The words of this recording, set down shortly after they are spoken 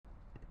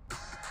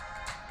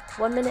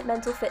1 Minute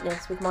Mental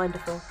Fitness with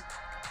Mindful.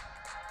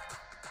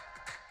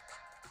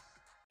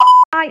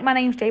 Hi, my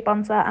name's Jay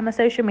Bonser. I'm a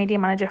social media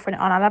manager for an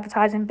online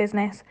advertising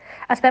business.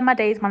 I spend my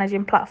days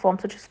managing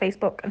platforms such as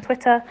Facebook and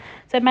Twitter,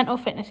 so mental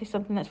fitness is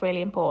something that's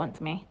really important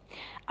to me.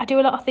 I do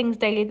a lot of things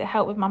daily that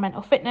help with my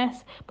mental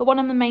fitness, but one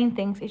of the main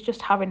things is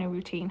just having a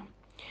routine.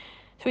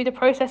 Through the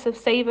process of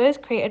Savers,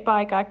 created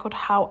by a guy called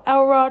Hal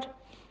Elrod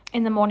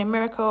in The Morning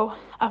Miracle,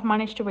 I've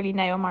managed to really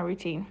nail my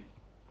routine.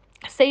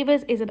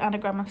 Savers is an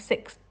anagram of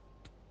 6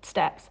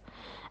 steps.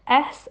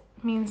 S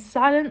means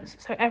silence,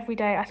 so every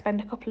day I spend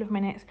a couple of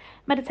minutes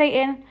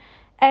meditating.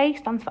 A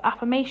stands for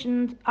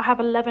affirmations. I have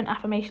 11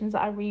 affirmations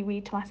that I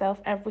reread to myself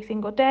every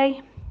single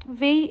day.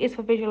 V is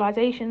for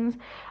visualizations.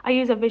 I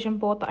use a vision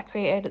board that I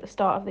created at the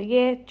start of the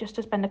year just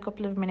to spend a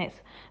couple of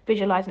minutes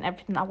visualizing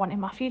everything that I want in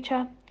my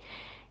future.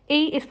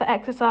 E is for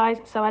exercise,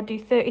 so I do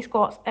 30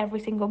 squats every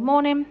single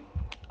morning.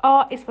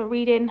 R is for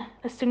reading.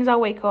 As soon as I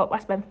wake up, I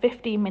spend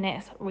 15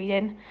 minutes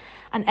reading.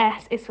 And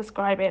S is for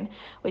scribing,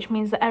 which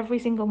means that every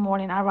single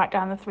morning I write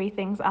down the 3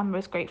 things I'm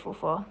most grateful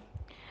for.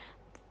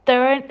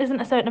 There isn't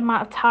a certain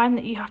amount of time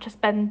that you have to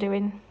spend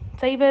doing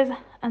Savers,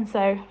 and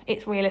so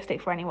it's realistic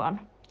for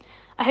anyone.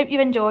 I hope you've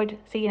enjoyed.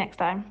 See you next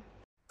time.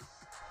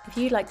 If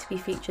you'd like to be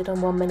featured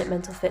on 1 Minute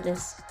Mental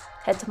Fitness,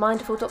 head to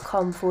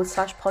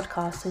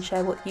mindful.com/podcast and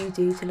share what you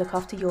do to look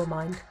after your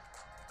mind.